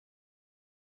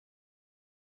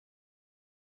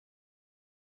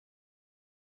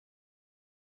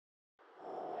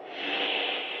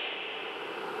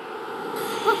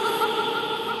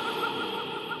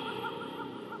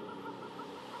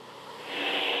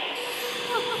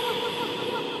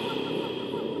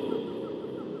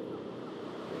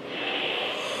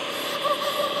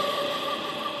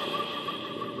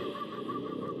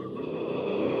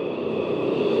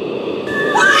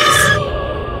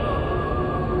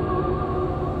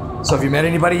So have you met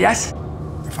anybody yet?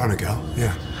 I found a girl,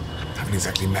 yeah. Haven't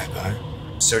exactly met, though.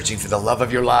 Searching for the love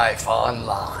of your life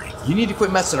online. You need to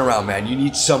quit messing around, man. You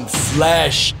need some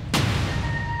flesh.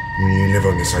 You live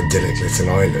on this idyllic little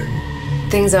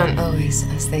island. Things aren't always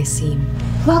as they seem.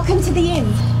 Welcome to the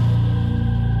inn.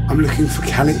 I'm looking for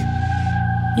Kelly.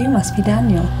 You must be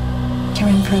Daniel. You're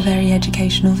in for a very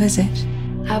educational visit.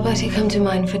 How about you come to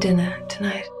mine for dinner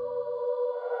tonight?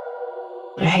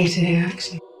 I hated you,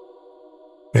 actually.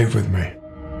 Live with me.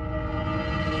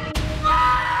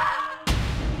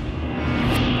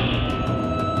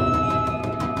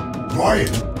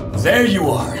 Ryan! There you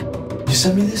are. You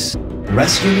sent me this?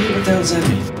 Rescue me? What the hell does that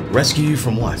mean? Rescue you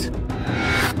from what?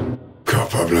 Got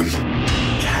a problem.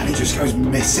 Kelly just goes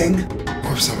missing.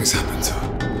 What if something's happened to her?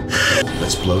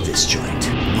 Let's blow this joint.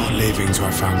 I'm not leaving until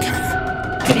I found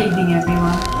Kelly. Good evening,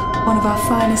 everyone. One of our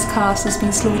finest casts has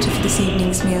been slaughtered for this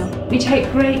evening's meal. We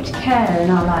take great care in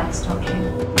our livestock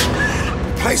here.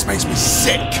 The place makes me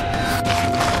sick.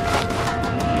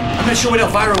 I'm not sure what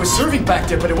Elvira was serving back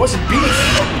there, but it wasn't beef.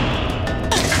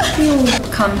 We all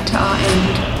come to our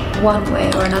end, one way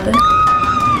or another.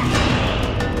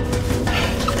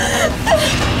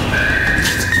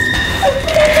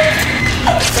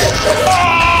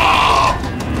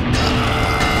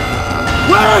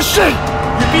 Where is she?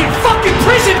 You'd be in fucking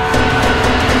prison!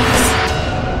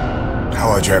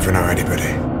 How would you ever know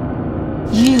anybody?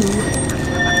 You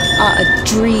are a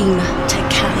dream to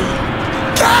Kelly.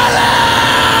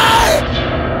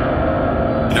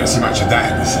 You don't see much of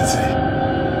that in the city.